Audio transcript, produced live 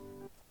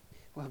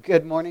Well,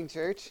 good morning,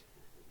 church.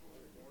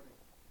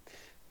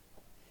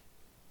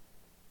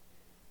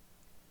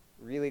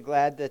 Really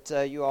glad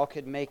that you all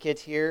could make it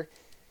here.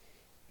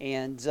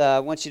 And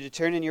I want you to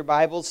turn in your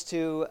Bibles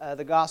to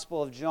the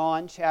Gospel of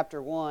John,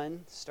 chapter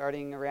 1,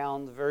 starting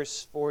around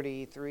verse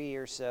 43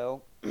 or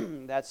so.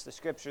 That's the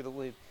scripture that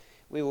we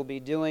will be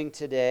doing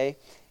today.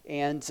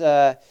 And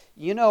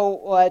you know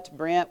what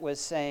Brant was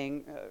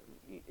saying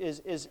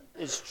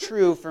is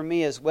true for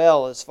me as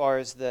well, as far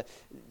as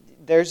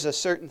there's a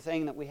certain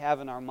thing that we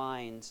have in our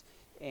minds,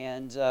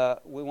 and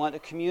we want to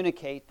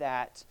communicate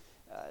that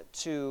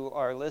to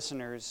our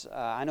listeners.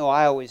 I know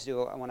I always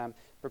do when I'm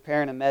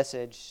preparing a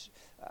message.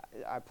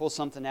 I pull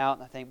something out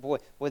and I think, boy,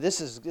 this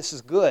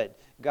is good.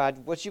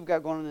 God, what you've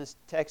got going on in this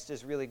text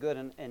is really good,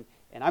 and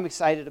I'm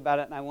excited about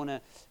it, and I want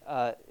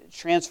to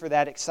transfer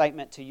that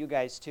excitement to you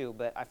guys too.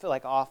 But I feel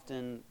like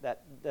often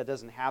that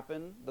doesn't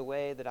happen the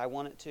way that I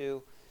want it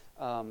to.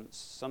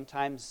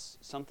 Sometimes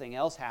something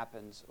else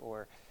happens,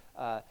 or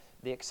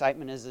the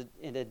excitement is at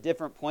a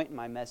different point in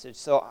my message.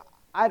 So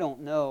I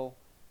don't know,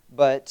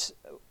 but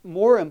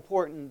more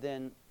important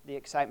than the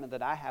excitement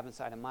that I have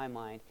inside of my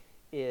mind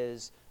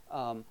is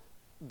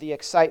the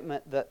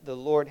excitement that the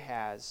Lord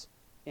has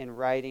in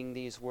writing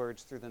these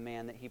words through the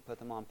man that He put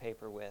them on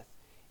paper with,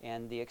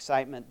 and the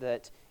excitement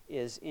that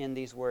is in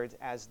these words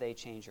as they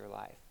change your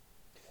life.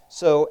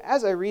 So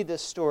as I read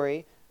this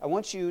story, I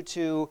want you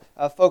to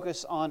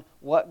focus on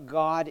what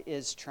God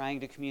is trying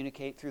to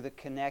communicate through the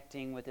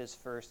connecting with His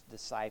first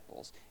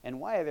disciples, and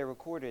why they're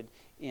recorded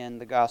in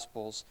the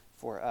Gospels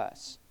for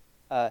us.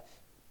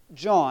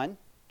 John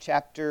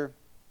chapter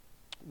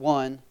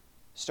 1,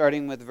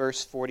 starting with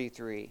verse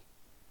 43.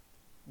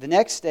 The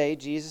next day,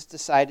 Jesus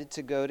decided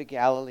to go to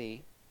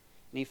Galilee,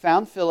 and He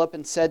found Philip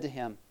and said to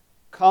him,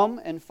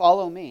 "Come and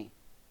follow me."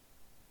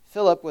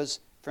 Philip was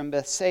from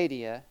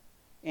Bethsaida,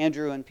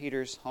 Andrew and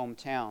Peter's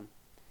hometown.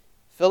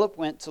 Philip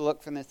went to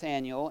look for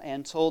Nathanael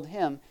and told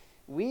him,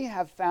 "We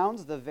have found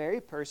the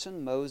very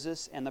person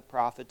Moses and the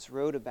prophets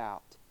wrote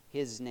about.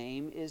 His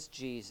name is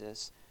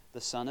Jesus, the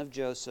son of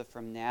Joseph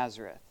from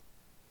Nazareth."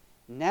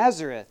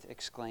 "Nazareth!"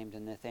 exclaimed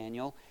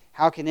Nathanael.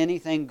 "How can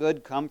anything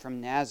good come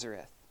from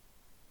Nazareth?"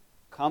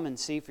 "Come and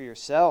see for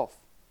yourself,"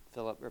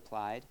 Philip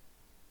replied.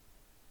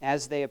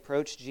 As they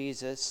approached,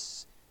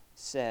 Jesus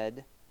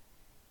said,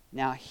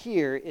 "Now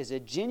here is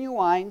a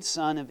genuine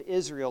son of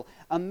Israel,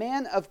 a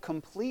man of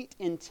complete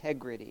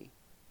integrity."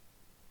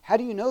 "How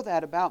do you know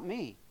that about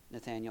me?"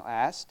 Nathanael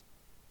asked.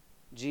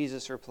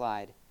 Jesus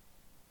replied,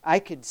 "I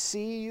could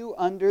see you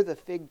under the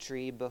fig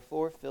tree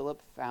before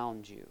Philip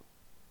found you."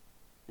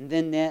 And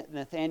then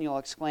Nathanael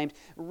exclaimed,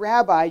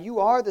 "Rabbi, you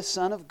are the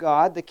Son of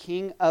God, the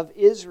King of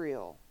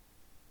Israel."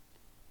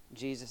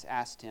 Jesus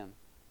asked him,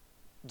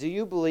 "Do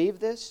you believe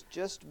this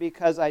just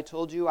because I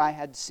told you I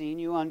had seen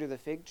you under the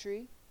fig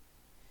tree?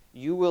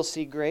 You will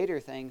see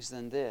greater things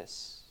than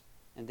this."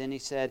 And then He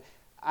said,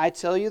 "I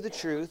tell you the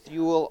truth,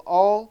 you will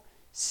all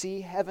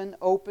see heaven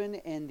open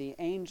and the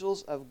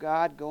angels of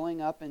God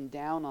going up and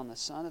down on the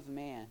Son of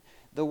Man,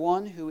 the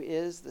one who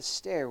is the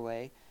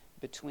stairway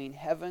between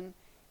heaven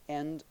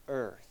and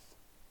earth."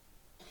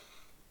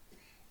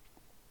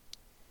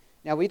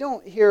 Now, we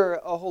don't hear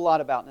a whole lot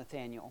about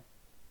Nathanael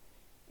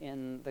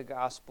in the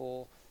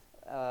gospel.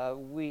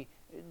 We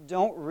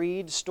don't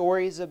read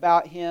stories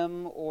about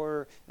him,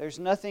 or there's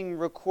nothing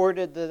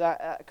recorded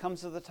that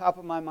comes to the top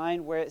of my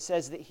mind where it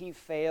says that he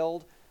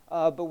failed.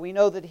 But we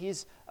know that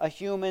he's a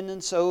human,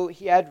 and so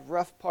he had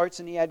rough parts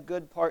and he had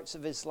good parts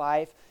of his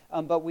life.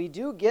 But we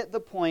do get the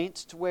point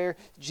to where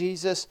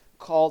Jesus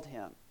called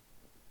him.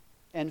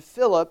 And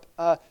Philip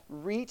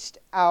reached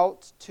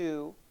out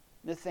to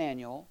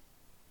Nathanael.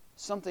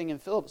 Something in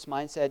Philip's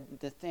mind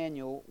said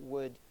Nathanael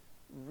would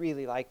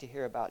really like to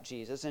hear about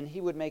Jesus, and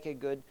he would make a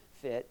good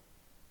fit,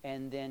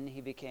 and then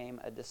he became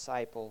a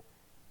disciple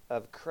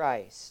of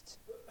Christ.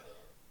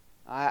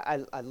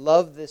 I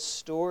love this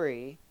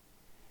story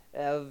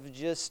of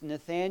just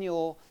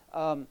Nathanael.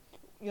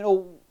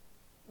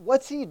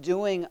 What's he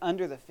doing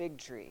under the fig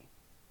tree?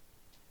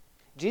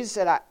 Jesus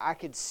said, I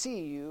could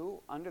see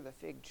you under the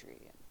fig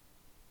tree.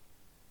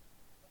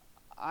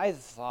 I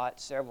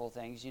thought several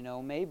things.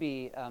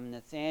 Maybe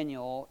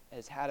Nathanael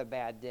has had a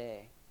bad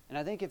day. And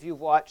I think if you've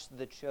watched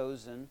The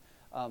Chosen,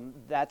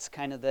 that's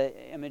kind of the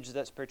image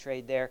that's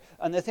portrayed there.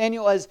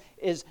 Nathanael has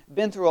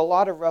been through a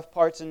lot of rough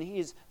parts, and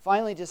he's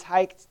finally just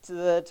hiked to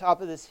the top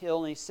of this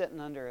hill, and he's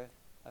sitting under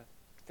a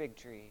fig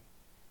tree,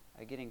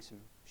 getting some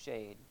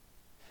shade.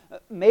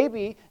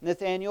 Maybe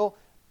Nathanael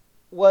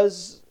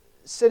was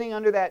sitting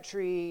under that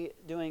tree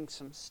doing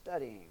some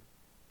studying.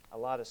 A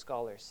lot of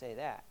scholars say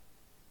that.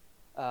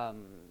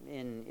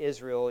 In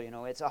Israel,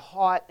 it's a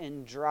hot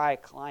and dry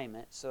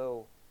climate,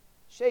 so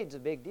shade's a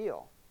big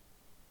deal.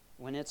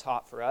 When it's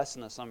hot for us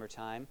in the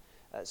summertime,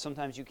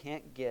 sometimes you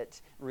can't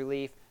get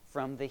relief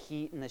from the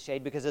heat and the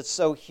shade because it's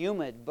so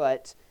humid,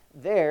 but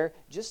there,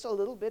 just a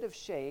little bit of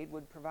shade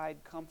would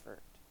provide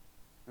comfort.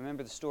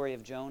 Remember the story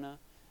of Jonah?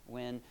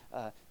 When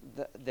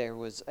there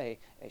was a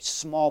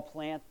small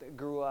plant that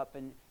grew up,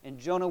 and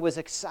Jonah was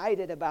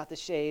excited about the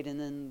shade, and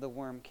then the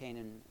worm came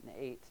and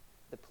ate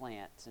the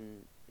plant,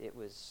 and it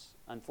was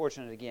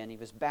unfortunate again. He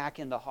was back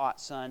in the hot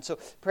sun. So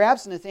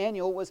perhaps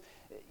Nathanael was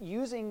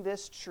using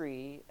this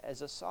tree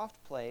as a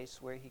soft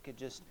place where he could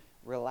just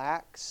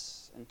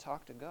relax and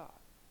talk to God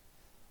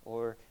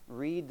or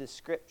read the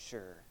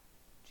Scripture.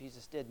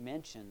 Jesus did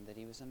mention that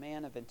he was a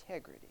man of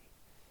integrity,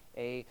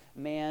 a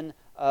man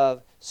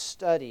of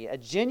study, a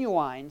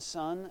genuine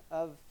son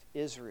of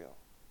Israel.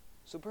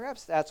 So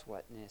perhaps that's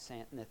what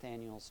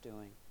Nathanael's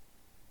doing.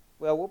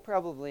 Well, we'll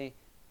probably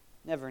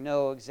never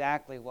know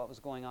exactly what was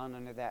going on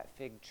under that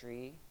fig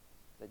tree,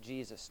 but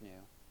Jesus knew.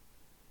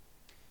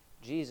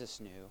 Jesus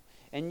knew.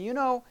 And you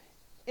know,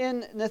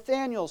 in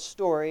Nathanael's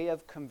story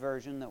of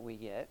conversion that we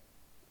get,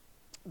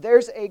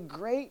 there's a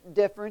great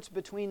difference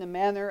between the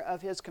manner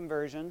of his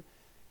conversion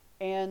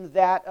and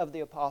that of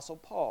the Apostle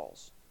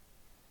Paul's.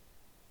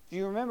 Do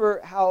you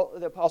remember how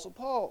the Apostle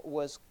Paul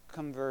was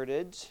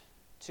converted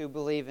to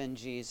believe in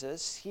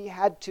Jesus? He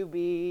had to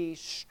be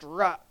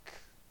struck,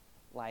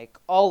 like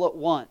all at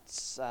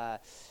once,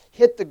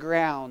 hit the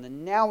ground,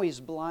 and now he's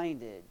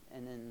blinded.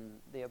 And then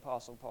the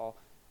Apostle Paul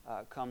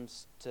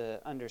comes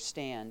to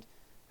understand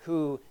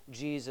who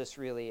Jesus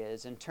really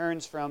is and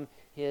turns from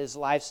his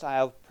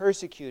lifestyle of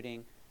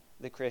persecuting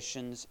the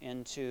Christians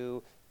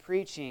into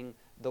preaching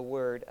the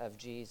word of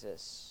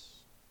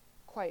Jesus.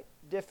 Quite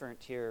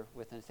different here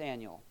with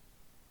Nathanael.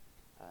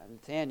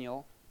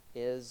 Nathanael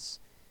is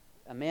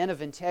a man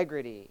of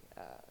integrity.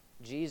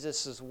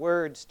 Jesus'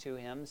 words to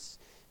him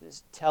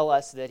tell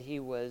us that he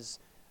was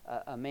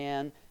a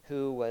man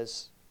who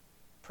was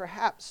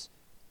perhaps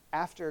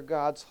after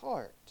God's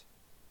heart.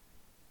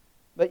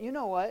 But you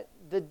know what?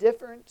 The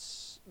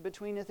difference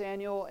between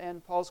Nathanael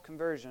and Paul's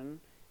conversion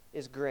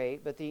is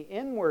great, but the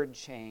inward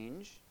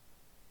change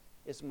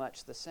is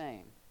much the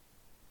same.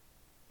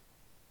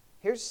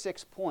 Here's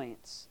 6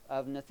 points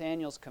of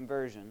Nathanael's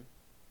conversion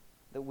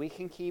that we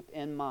can keep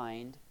in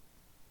mind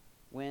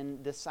when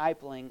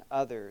discipling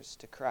others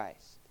to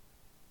Christ.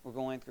 We're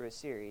going through a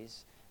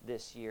series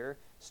this year,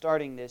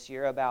 starting this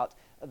year, about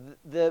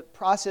the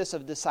process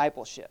of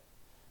discipleship.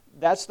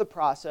 That's the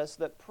process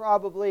that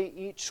probably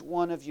each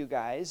one of you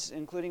guys,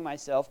 including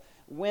myself,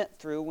 went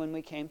through when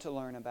we came to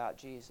learn about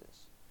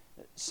Jesus.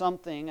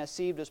 A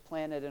seed was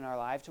planted in our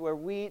life to where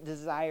we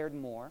desired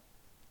more,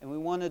 and we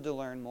wanted to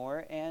learn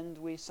more, and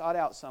we sought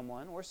out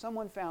someone, or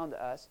someone found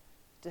us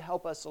to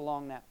help us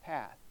along that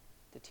path,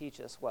 to teach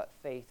us what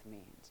faith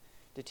means,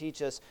 to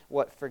teach us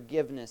what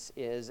forgiveness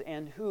is,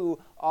 and who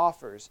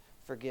offers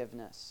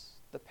forgiveness,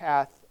 the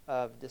path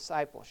of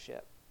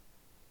discipleship.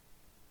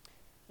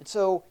 And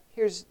so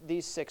here's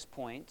these 6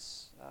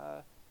 points.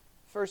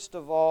 First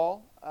of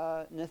all,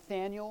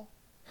 Nathanael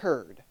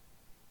heard.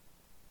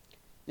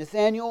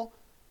 Nathanael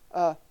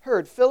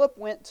heard. Philip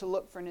went to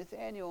look for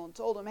Nathanael and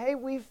told him, hey,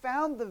 we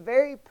found the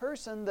very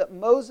person that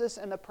Moses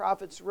and the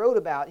prophets wrote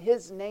about.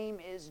 His name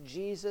is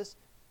Jesus,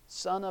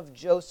 son of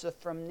Joseph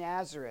from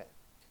Nazareth.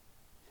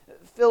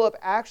 Philip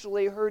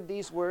actually heard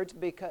these words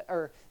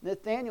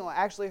Nathanael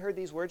actually heard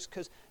these words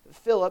because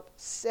Philip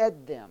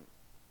said them.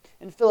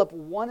 And Philip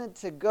wanted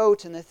to go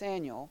to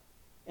Nathanael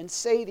and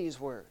say these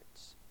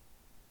words.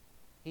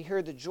 He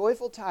heard the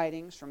joyful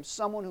tidings from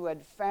someone who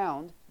had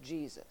found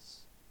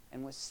Jesus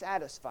and was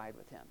satisfied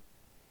with him.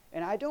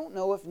 And I don't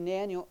know if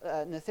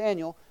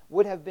Nathanael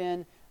would have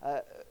been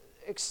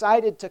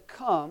excited to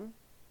come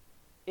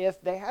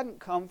if they hadn't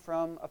come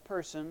from a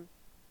person,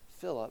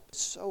 Philip,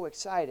 so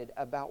excited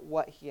about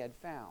what he had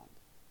found.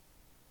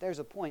 There's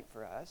a point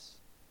for us.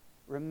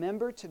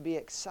 Remember to be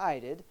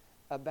excited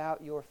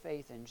about your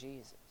faith in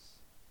Jesus,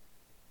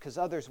 because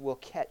others will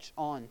catch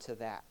on to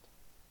that.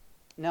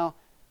 Now,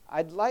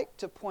 I'd like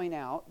to point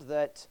out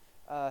that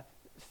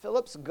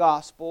Philip's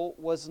gospel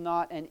was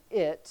not an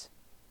it,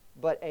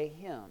 but a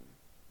him.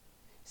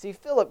 See,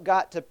 Philip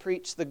got to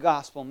preach the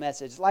gospel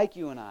message like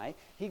you and I.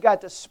 He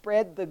got to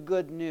spread the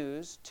good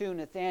news to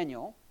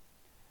Nathanael.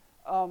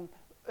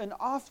 And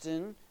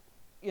often,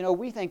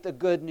 we think the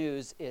good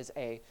news is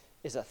a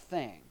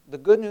thing. The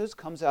good news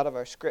comes out of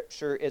our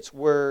scripture, it's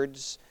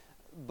words,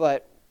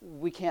 but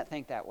we can't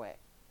think that way.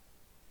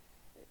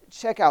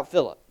 Check out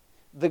Philip.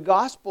 The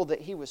gospel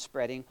that he was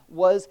spreading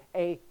was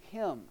a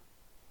him.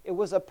 It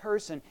was a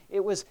person.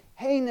 It was,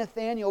 hey,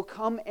 Nathanael,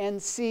 come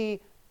and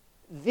see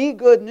the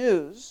good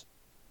news,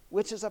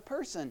 which is a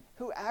person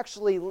who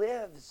actually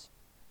lives.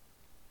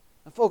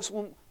 And folks,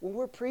 when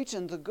we're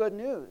preaching the good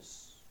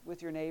news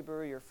with your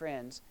neighbor or your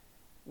friends,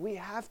 we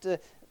have to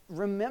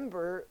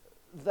remember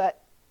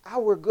that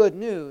our good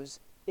news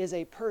is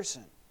a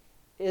person,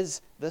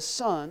 is the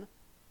Son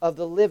of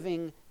the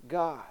living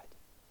God.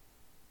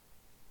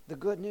 The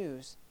good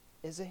news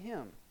is a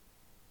him.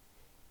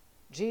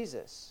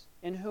 Jesus,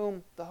 in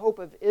whom the hope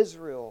of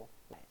Israel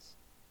lies.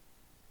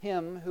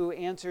 Him who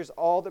answers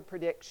all the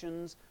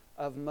predictions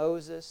of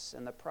Moses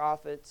and the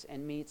prophets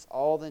and meets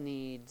all the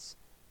needs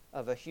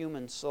of a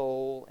human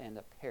soul and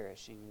a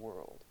perishing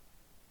world.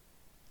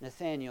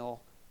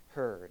 Nathanael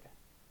heard.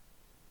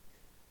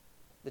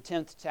 The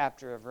 10th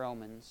chapter of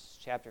Romans,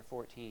 chapter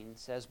 14,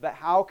 says, "But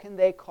how can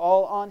they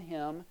call on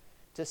him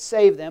to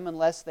save them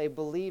unless they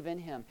believe in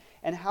Him.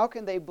 And how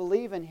can they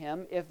believe in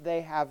Him if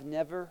they have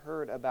never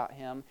heard about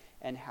Him?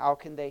 And how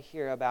can they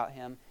hear about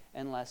Him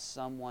unless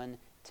someone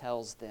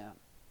tells them?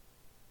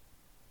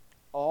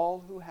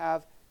 All who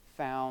have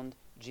found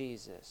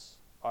Jesus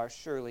are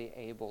surely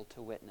able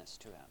to witness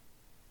to Him.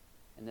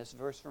 And this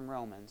verse from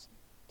Romans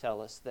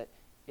tells us that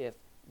if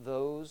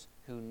those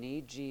who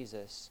need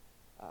Jesus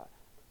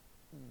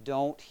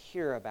don't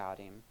hear about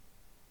Him,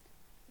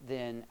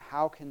 then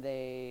how can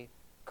they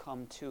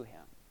come to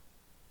Him?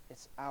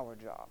 It's our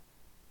job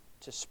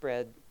to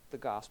spread the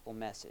gospel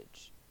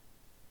message.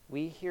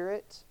 We hear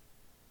it,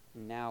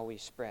 now we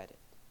spread it.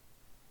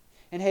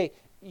 And hey,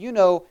 you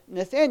know,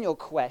 Nathanael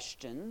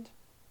questioned.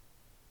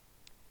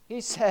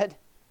 He said,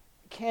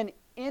 "Can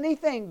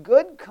anything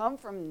good come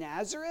from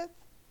Nazareth?"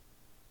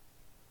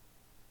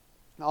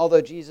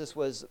 Although Jesus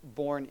was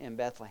born in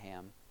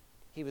Bethlehem,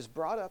 He was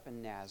brought up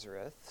in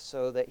Nazareth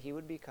so that He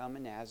would become a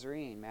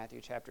Nazarene.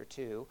 Matthew chapter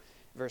 2,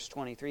 verse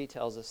 23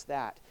 tells us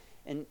that.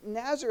 And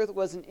Nazareth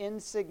was an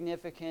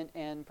insignificant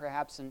and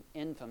perhaps an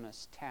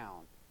infamous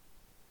town.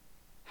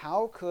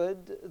 How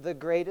could the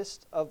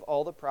greatest of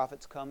all the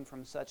prophets come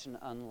from such an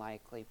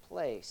unlikely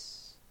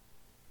place?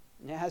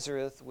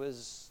 Nazareth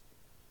was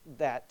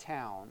that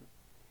town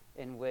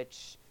in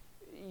which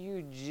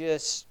you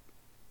just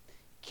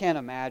can't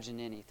imagine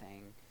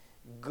anything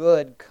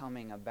good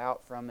coming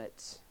about from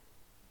it.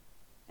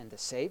 And the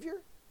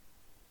Savior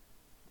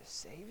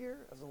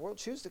of the world,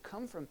 choose to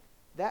come from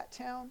that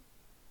town?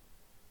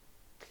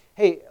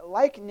 Hey,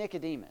 like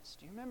Nicodemus,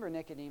 do you remember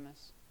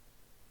Nicodemus?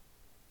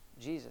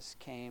 Jesus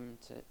came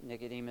to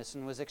Nicodemus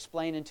and was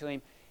explaining to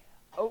him,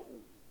 "Oh,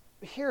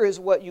 here is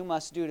what you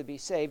must do to be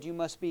saved. You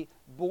must be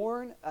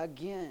born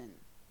again."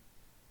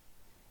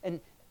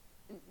 And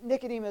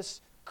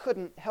Nicodemus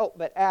couldn't help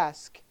but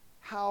ask,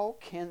 "How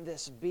can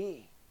this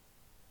be?"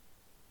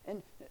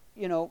 And,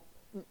 you know,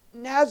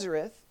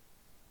 Nazareth,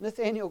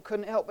 Nathanael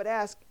couldn't help but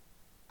ask,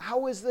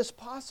 "How is this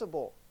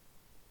possible?"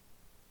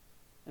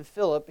 And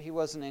Philip, he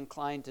wasn't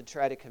inclined to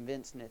try to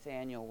convince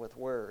Nathanael with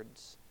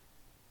words.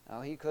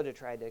 Oh, he could have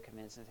tried to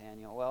convince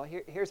Nathanael. Well,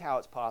 here's how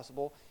it's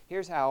possible.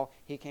 Here's how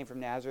he came from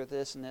Nazareth,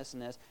 this and this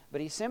and this.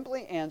 But he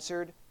simply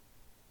answered,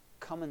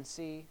 "Come and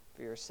see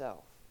for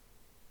yourself.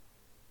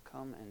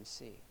 Come and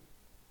see."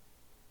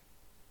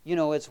 You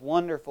know, it's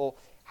wonderful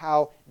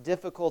how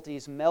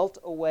difficulties melt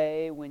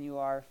away when you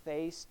are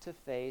face to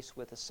face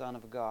with the Son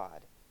of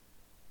God.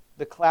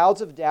 The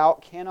clouds of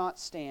doubt cannot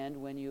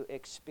stand when you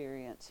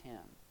experience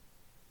Him.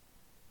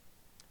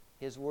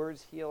 His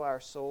words heal our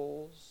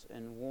souls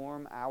and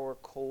warm our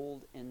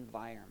cold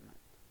environment.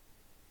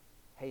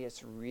 Hey,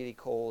 it's really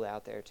cold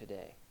out there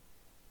today.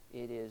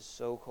 It is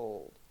so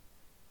cold.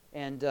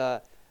 And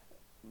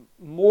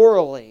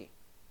morally,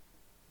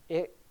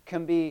 it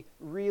can be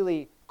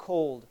really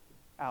cold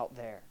out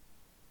there.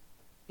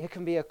 It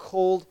can be a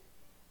cold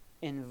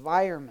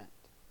environment.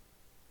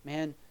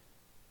 Man,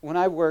 when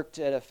I worked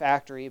at a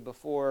factory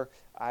before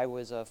I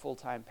was a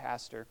full-time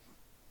pastor,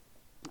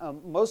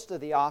 most of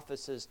the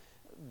offices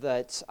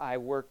that I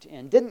worked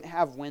in didn't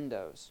have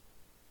windows.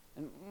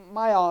 And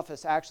my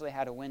office actually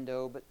had a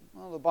window, but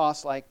the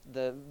boss liked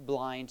the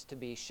blinds to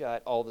be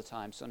shut all the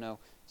time so no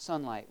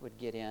sunlight would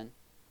get in.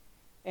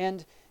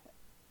 And,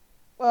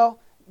 well,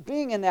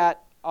 being in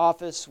that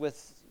office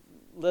with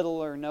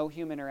little or no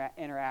human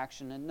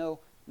interaction and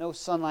no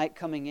sunlight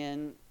coming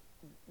in,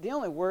 the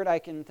only word I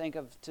can think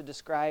of to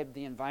describe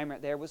the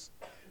environment there was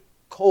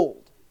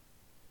cold.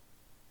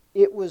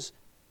 It was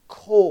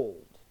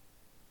cold.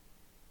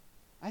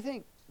 I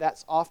think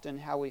that's often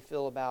how we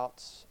feel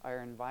about our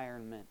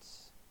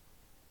environments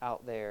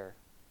out there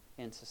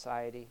in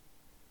society,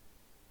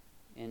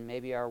 in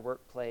maybe our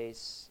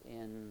workplace,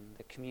 in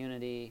the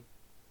community.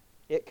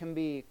 It can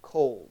be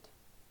cold.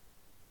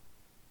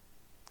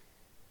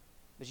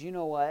 But you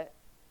know what?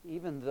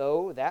 Even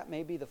though that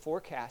may be the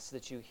forecast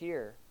that you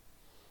hear,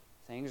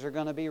 things are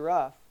going to be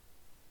rough.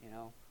 You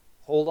know,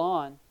 hold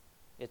on.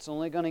 It's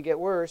only going to get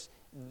worse.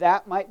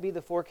 That might be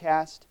the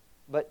forecast,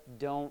 but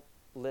don't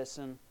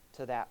listen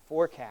to that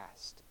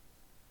forecast.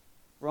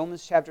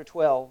 Romans chapter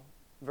 12,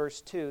 verse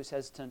 2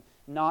 says to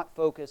not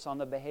focus on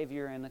the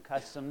behavior and the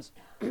customs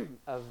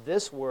of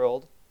this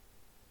world,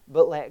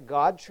 but let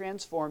God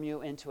transform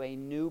you into a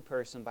new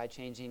person by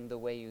changing the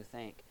way you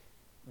think.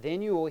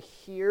 Then you will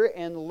hear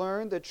and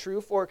learn the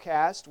true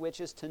forecast, which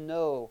is to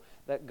know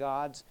that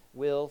God's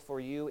will for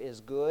you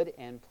is good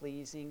and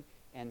pleasing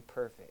and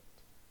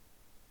perfect.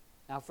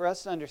 Now, for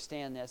us to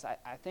understand this,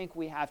 I think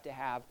we have to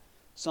have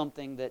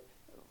something that,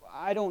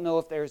 I don't know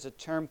if there's a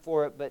term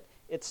for it, but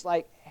it's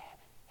like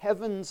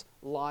heaven's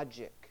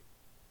logic.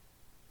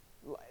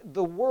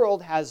 The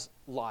world has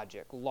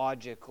logic.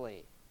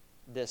 Logically,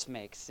 this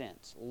makes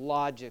sense.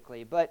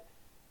 Logically. But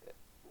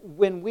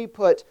when we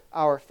put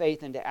our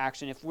faith into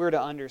action, if we're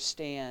to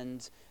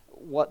understand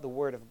what the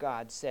Word of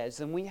God says,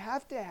 then we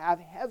have to have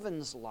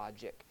heaven's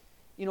logic.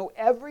 You know,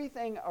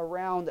 everything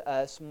around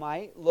us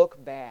might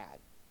look bad,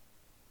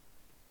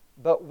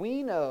 but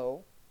we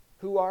know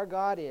who our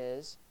God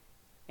is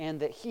and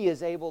that He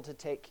is able to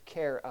take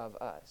care of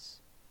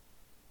us.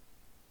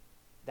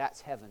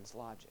 That's heaven's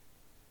logic.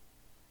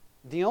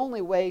 The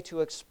only way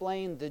to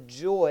explain the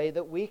joy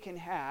that we can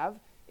have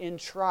in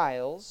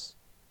trials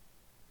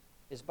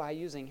is by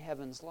using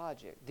heaven's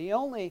logic. The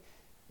only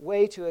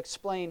way to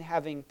explain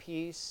having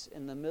peace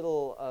in the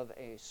middle of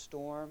a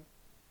storm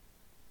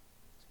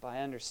is by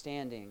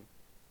understanding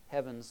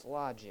heaven's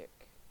logic.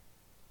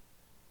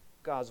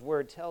 God's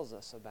Word tells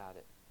us about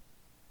it.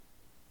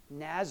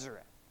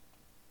 Nazareth.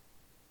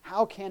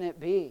 How can it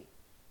be?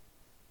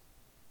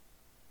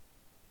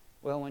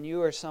 Well, when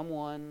you or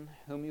someone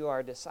whom you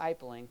are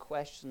discipling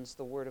questions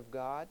the Word of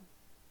God,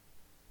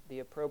 the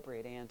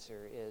appropriate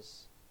answer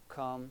is,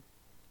 come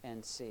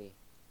and see.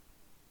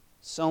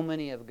 So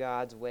many of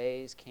God's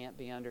ways can't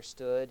be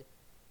understood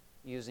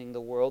using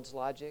the world's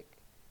logic.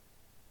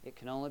 It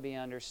can only be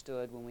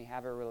understood when we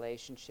have a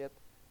relationship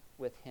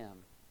with Him,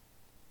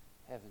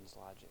 heaven's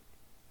logic.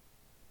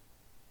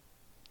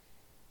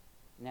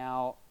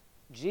 Now,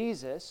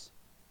 Jesus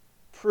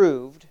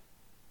proved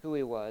who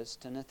He was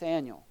to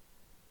Nathanael.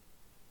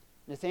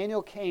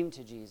 Nathanael came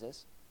to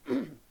Jesus,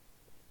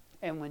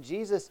 and when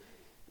Jesus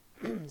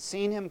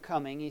seen him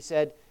coming, he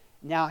said,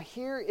 "Now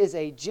here is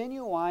a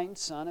genuine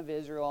son of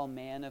Israel, a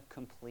man of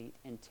complete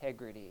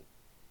integrity."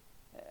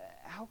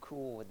 How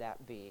cool would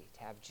that be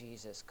to have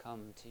Jesus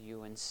come to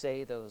you and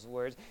say those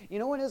words? You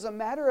know, and as a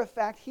matter of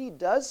fact, He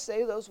does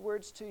say those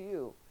words to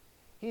you.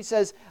 He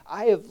says,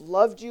 "I have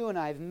loved you and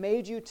I've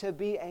made you to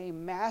be a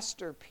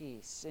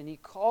masterpiece." And He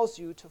calls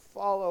you to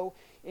follow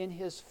in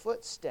His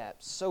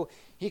footsteps. So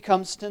He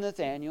comes to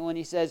Nathanael and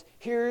He says,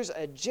 "Here's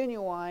a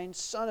genuine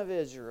son of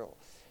Israel."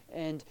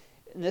 And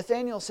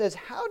Nathanael says,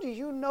 "How do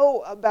you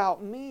know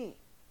about me?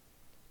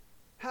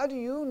 How do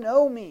you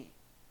know me?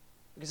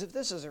 Because if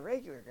this is a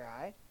regular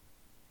guy,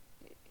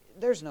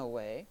 there's no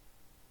way."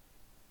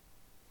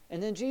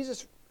 And then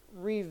Jesus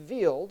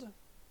revealed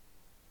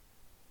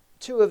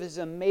two of His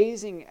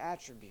amazing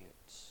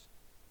attributes: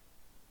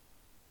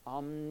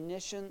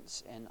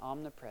 omniscience and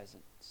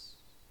omnipresence,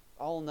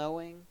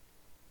 all-knowing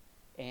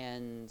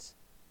and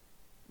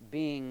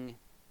being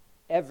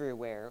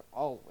everywhere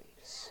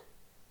always.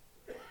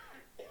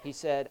 He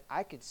said,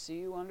 "I could see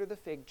you under the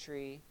fig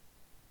tree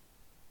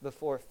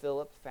before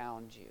Philip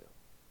found you."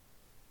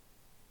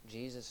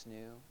 Jesus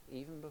knew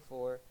even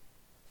before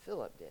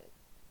Philip did.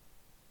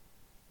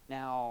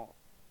 Now,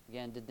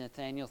 again, did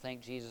Nathanael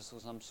think Jesus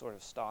was some sort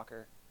of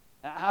stalker?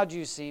 How'd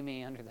you see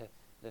me under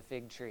the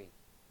fig tree?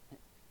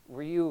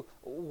 Were you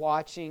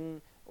watching,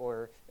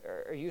 or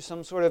are you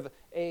some sort of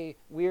a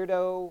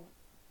weirdo?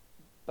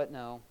 But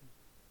no,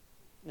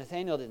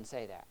 Nathanael didn't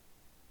say that.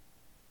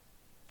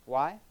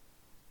 Why?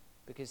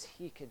 Because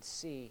he could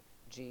see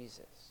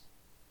Jesus.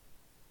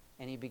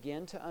 And he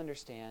began to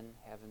understand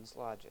heaven's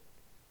logic.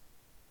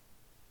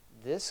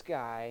 This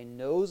guy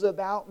knows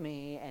about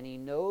me, and he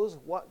knows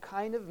what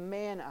kind of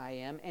man I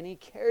am, and he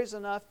cares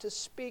enough to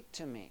speak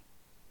to me.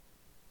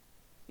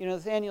 You know,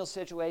 Nathanael's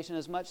situation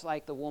is much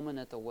like the woman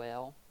at the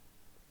well,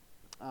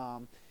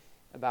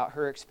 about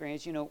her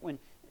experience. You know, when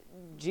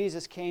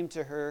Jesus came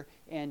to her,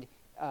 and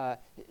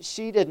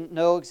she didn't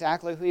know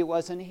exactly who He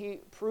was, and He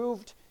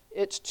proved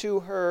it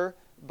to her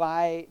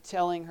by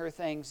telling her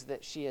things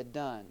that she had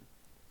done.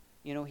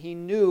 You know, He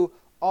knew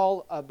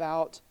all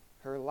about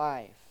her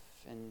life.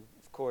 And,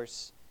 of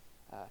course,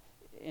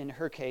 in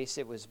her case,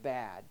 it was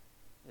bad.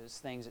 It was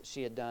things that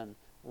she had done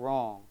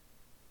wrong.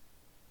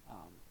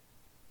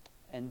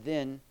 And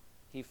then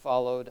He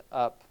followed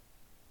up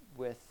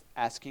with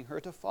asking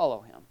her to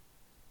follow Him.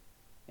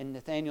 In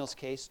Nathanael's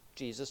case,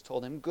 Jesus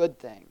told him good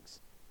things.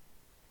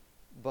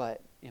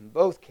 But in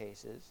both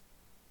cases,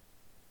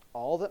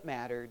 all that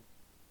mattered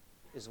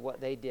is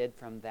what they did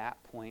from that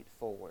point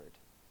forward.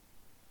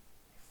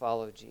 They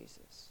followed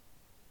Jesus.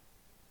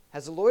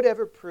 Has the Lord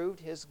ever proved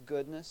His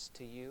goodness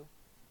to you?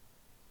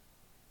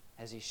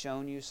 Has He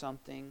shown you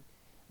something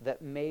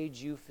that made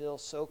you feel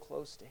so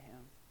close to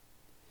Him?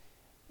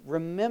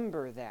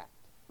 Remember that.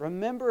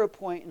 Remember a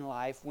point in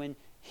life when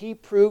He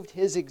proved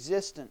His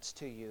existence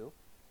to you,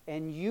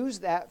 and use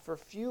that for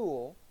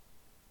fuel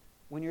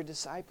when you're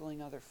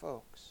discipling other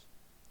folks,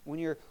 when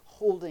you're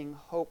holding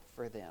hope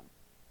for them.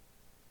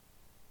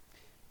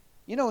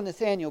 You know,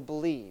 Nathanael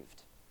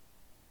believed.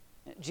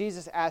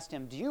 Jesus asked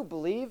him, "Do you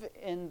believe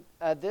in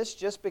this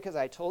just because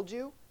I told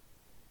you?"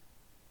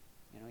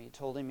 You know, He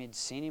told him He'd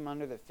seen Him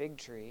under the fig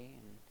tree,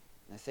 and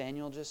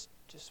Nathanael just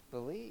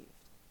believed.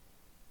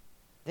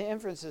 The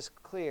inference is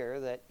clear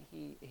that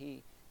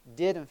he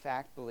did in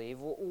fact believe.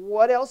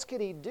 What else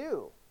could he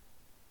do?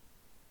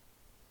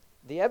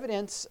 The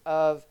evidence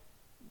of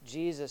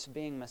Jesus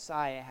being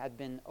Messiah had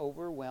been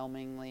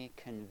overwhelmingly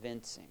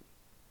convincing.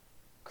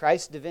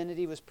 Christ's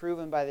divinity was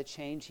proven by the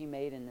change He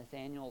made in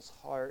Nathanael's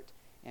heart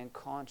and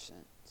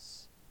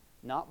conscience,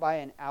 not by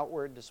an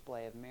outward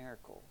display of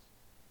miracles.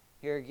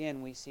 Here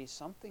again, we see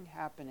something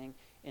happening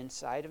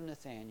inside of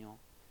Nathanael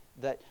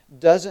that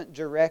doesn't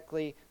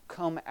directly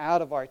come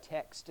out of our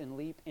text and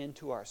leap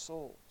into our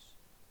souls.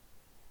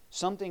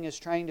 Something is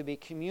trying to be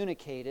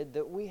communicated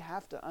that we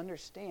have to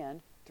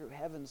understand through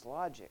heaven's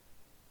logic.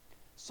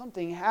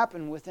 Something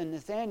happened within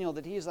Nathanael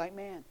that he's like,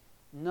 man,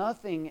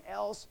 Nothing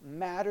else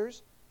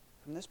matters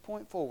from this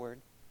point forward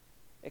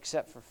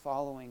except for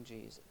following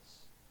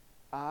Jesus.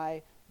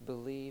 I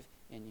believe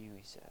in you,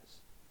 he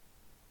says.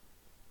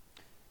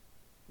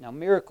 Now,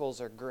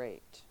 miracles are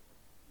great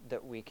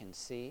that we can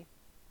see.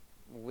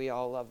 We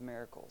all love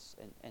miracles.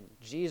 And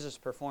Jesus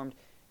performed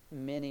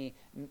many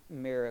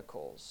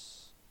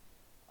miracles.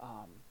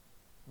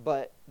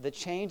 But the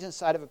change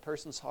inside of a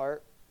person's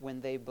heart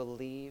when they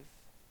believe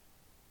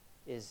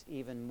is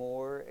even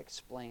more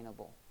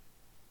explainable.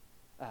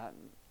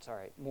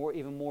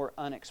 Even more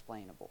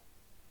unexplainable.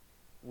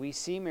 We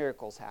see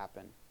miracles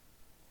happen,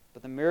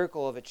 but the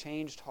miracle of a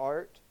changed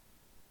heart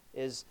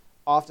is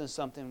often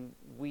something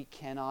we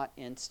cannot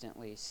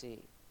instantly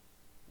see.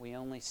 We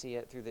only see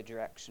it through the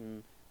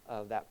direction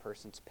of that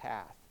person's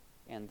path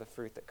and the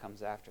fruit that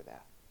comes after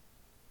that.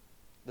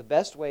 The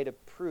best way to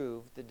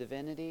prove the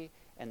divinity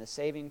and the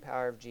saving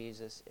power of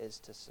Jesus is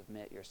to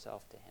submit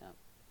yourself to him.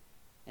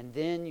 And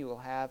then you will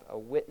have a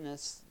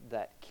witness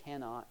that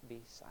cannot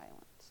be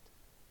silenced.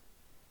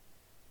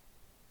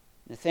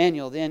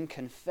 Nathanael then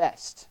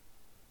confessed.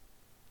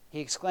 He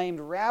exclaimed,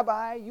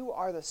 "Rabbi, you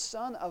are the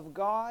Son of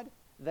God,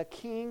 the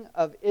King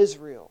of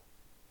Israel."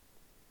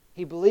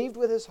 He believed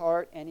with his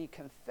heart and he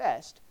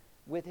confessed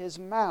with his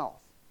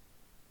mouth.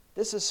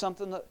 This is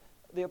something that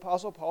the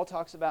Apostle Paul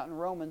talks about in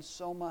Romans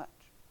so much.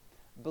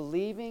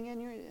 Believing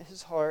in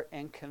his heart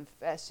and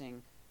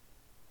confessing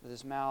with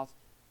his mouth.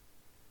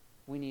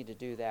 We need to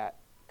do that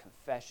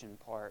confession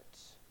part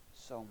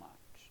so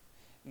much.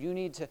 You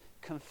need to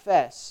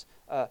confess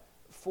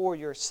for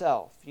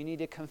yourself. You need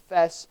to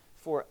confess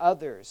for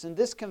others. And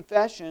this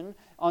confession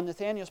on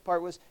Nathanael's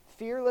part was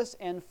fearless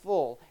and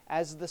full.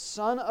 As the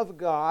Son of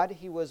God,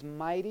 he was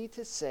mighty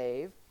to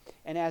save,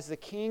 and as the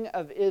King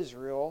of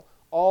Israel,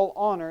 all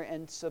honor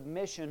and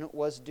submission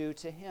was due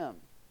to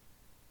him.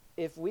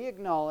 If we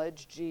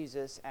acknowledge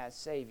Jesus as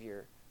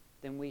Savior,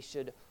 then we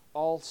should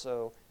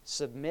also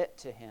submit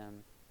to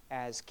him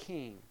as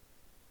King.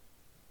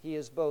 He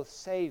is both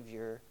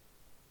Savior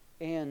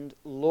and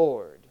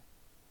Lord.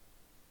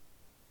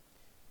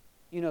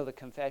 You know the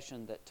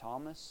confession that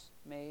Thomas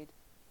made?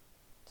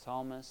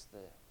 Thomas,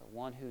 the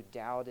one who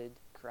doubted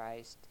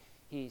Christ.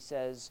 He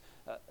says,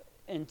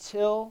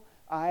 until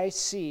I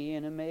see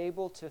and am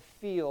able to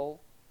feel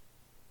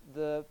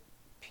the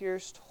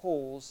pierced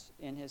holes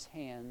in his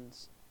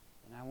hands,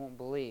 and I won't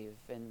believe.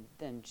 And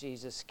then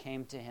Jesus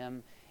came to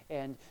him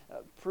and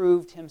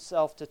proved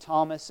himself to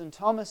Thomas. And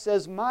Thomas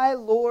says, "My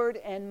Lord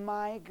and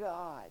my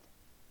God."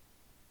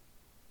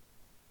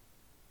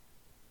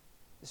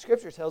 The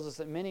Scripture tells us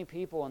that many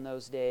people in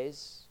those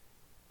days,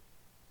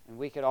 and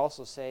we could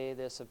also say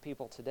this of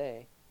people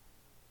today,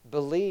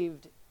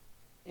 believed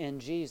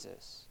in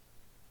Jesus,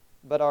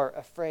 but are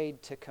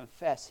afraid to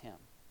confess him.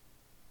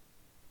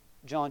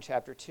 John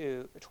chapter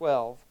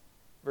 12,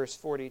 verse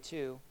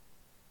 42,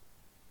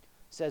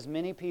 says,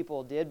 "Many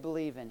people did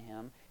believe in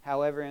him,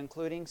 however,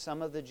 including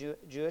some of the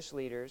Jewish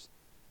leaders,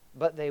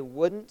 but they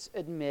wouldn't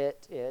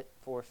admit it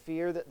for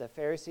fear that the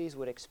Pharisees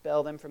would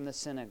expel them from the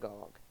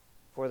synagogue.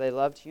 For they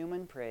loved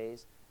human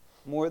praise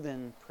more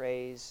than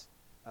praise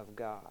of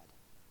God."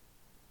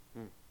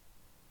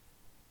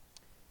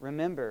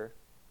 Remember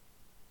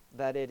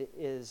that it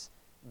is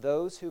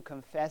those who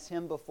confess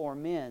him before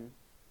men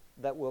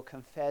that will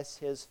confess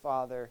his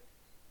Father,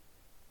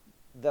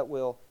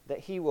 that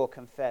he will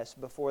confess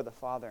before the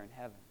Father in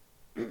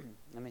heaven.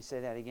 Let me say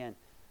that again.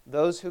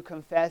 Those who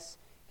confess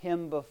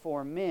him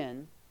before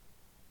men,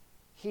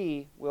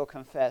 he will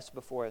confess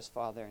before his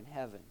Father in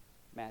heaven.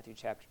 Matthew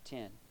chapter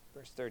 10.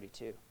 Verse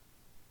 32.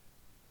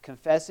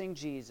 Confessing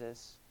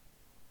Jesus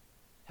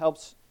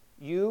helps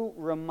you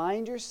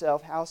remind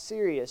yourself how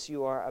serious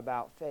you are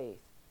about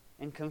faith.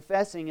 And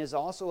confessing is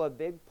also a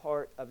big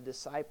part of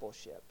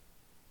discipleship.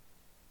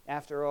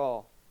 After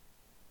all,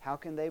 how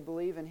can they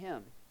believe in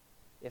him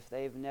if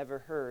they've never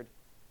heard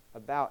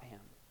about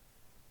him?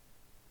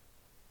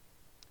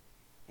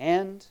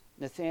 And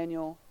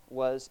Nathanael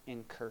was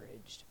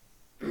encouraged.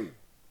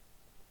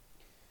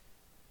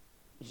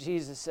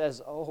 Jesus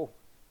says, "Oh,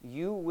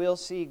 you will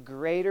see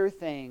greater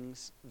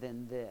things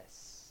than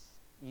this.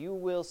 You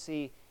will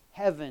see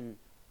heaven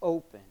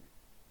open."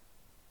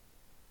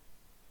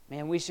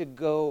 Man, we should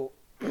go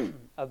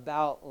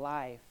about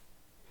life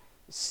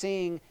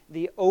seeing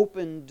the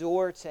open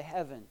door to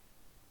heaven.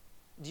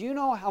 Do you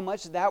know how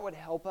much that would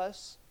help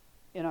us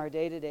in our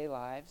day-to-day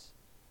lives?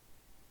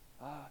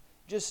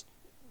 Just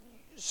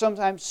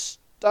sometimes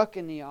stuck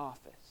in the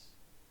office,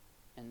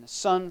 and the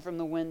sun from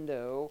the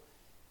window,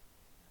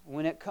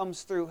 when it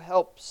comes through,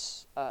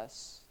 helps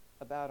us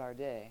about our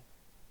day.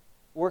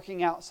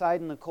 Working outside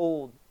in the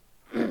cold,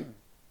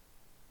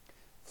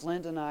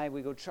 Flint and I,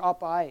 we go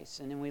chop ice,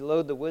 and then we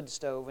load the wood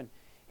stove,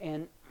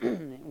 and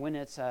when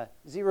it's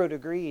 0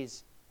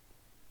 degrees,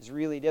 it's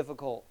really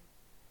difficult.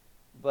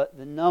 But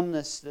the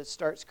numbness that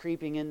starts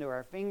creeping into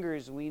our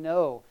fingers, we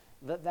know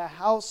that the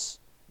house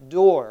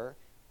door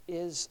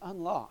is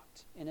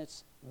unlocked, and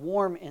it's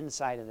warm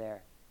inside of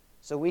there.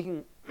 So we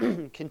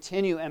can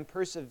continue and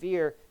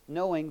persevere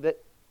knowing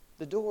that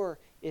the door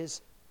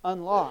is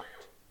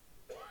unlocked.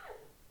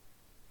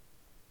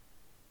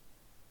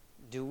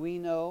 Do we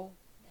know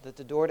that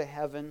the door to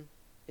heaven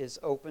is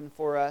open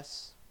for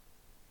us?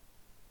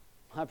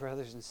 My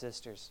brothers and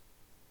sisters,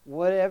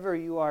 whatever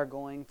you are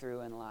going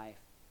through in life,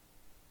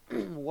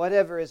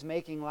 whatever is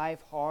making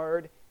life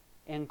hard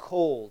and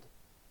cold,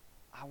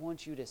 I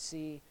want you to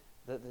see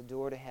that the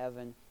door to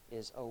heaven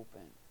is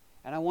open.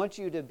 And I want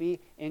you to be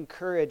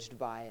encouraged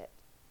by it.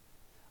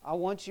 I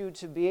want you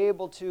to be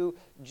able to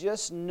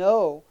just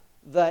know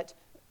that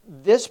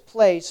this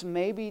place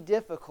may be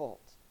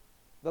difficult,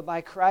 but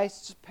by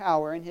Christ's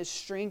power and His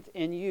strength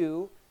in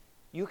you,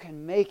 you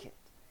can make it.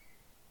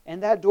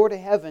 And that door to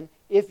heaven,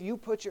 if you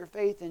put your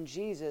faith in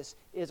Jesus,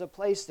 is a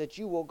place that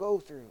you will go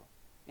through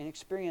and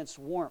experience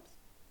warmth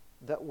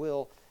that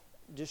will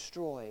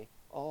destroy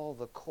all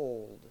the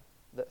cold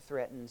that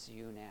threatens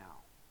you now.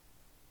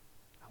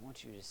 I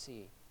want you to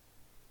see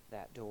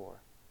that door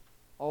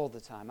all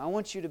the time. I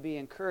want you to be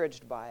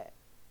encouraged by it.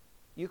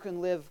 You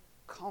can live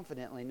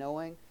confidently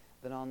knowing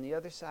that on the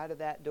other side of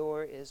that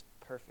door is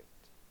perfect.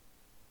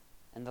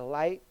 And the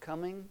light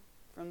coming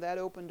from that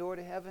open door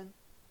to heaven,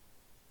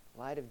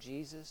 the light of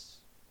Jesus,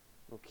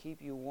 will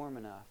keep you warm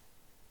enough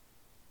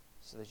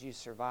so that you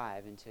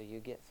survive until you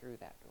get through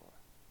that door.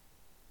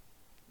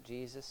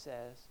 Jesus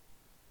says,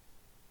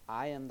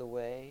 I am the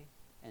way,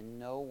 and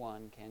no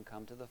one can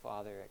come to the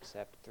Father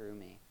except through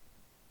me.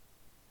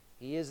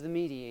 He is the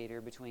mediator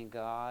between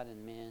God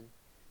and men,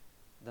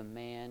 the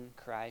man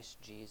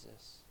Christ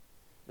Jesus.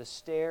 The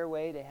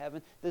stairway to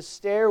heaven, the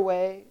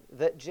stairway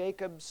that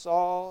Jacob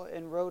saw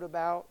and wrote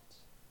about.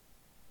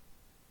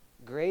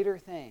 Greater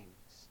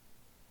things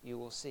you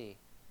will see,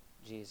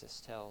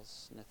 Jesus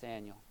tells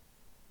Nathanael.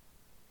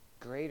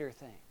 Greater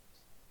things.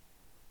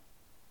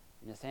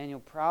 Nathanael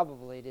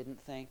probably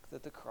didn't think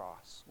that the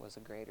cross was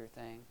a greater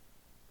thing.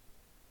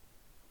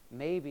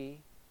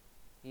 Maybe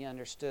he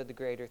understood the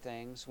greater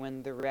things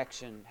when the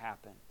resurrection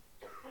happened.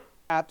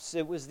 Perhaps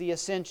it was the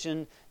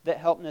ascension that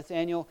helped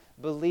Nathanael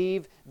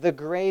believe the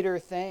greater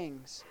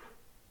things.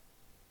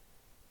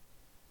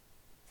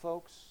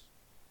 Folks,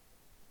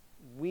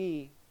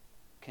 we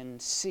can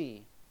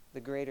see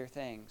the greater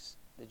things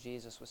that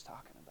Jesus was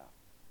talking about.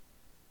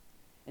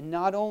 And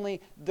not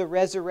only the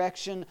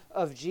resurrection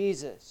of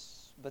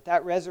Jesus, but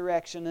that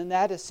resurrection and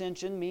that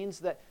ascension means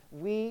that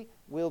we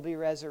will be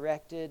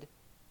resurrected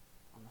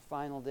on the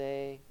final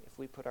day if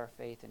we put our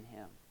faith in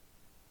Him.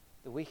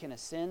 That we can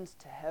ascend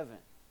to heaven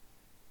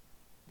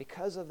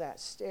because of that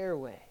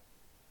stairway.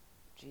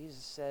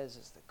 Jesus says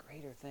is the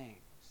greater things.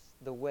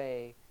 The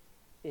way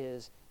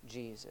is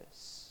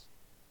Jesus.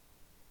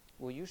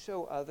 Will you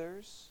show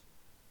others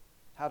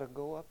how to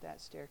go up that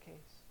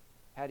staircase?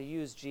 How to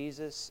use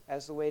Jesus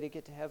as the way to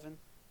get to heaven?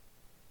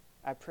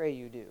 I pray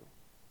you do.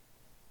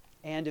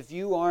 And if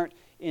you aren't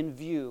in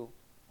view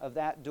of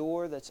that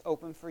door that's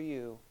open for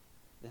you,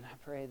 then I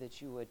pray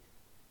that you would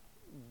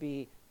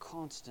be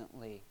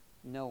constantly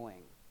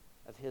knowing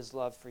of His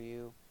love for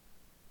you,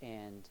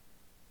 and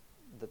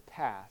the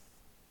path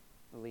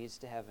that leads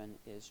to heaven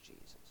is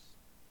Jesus.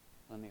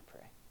 Let me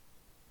pray.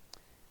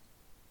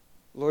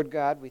 Lord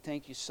God, we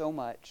thank you so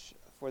much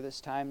for this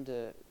time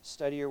to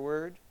study your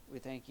word. We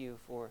thank you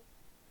for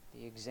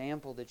the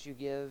example that you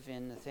give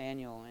in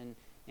Nathanael and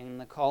in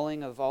the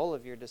calling of all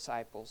of your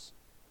disciples.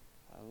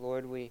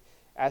 Lord, we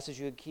ask that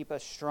you would keep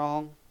us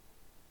strong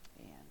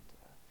and,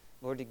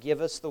 Lord, to give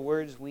us the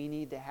words we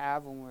need to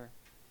have when we're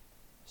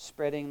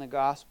spreading the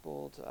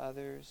gospel to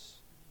others.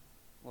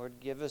 Lord,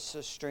 give us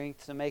the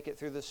strength to make it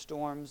through the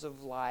storms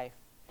of life.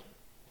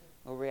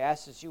 Lord, we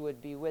ask that you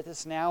would be with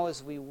us now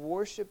as we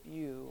worship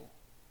you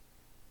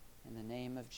in the name of Jesus.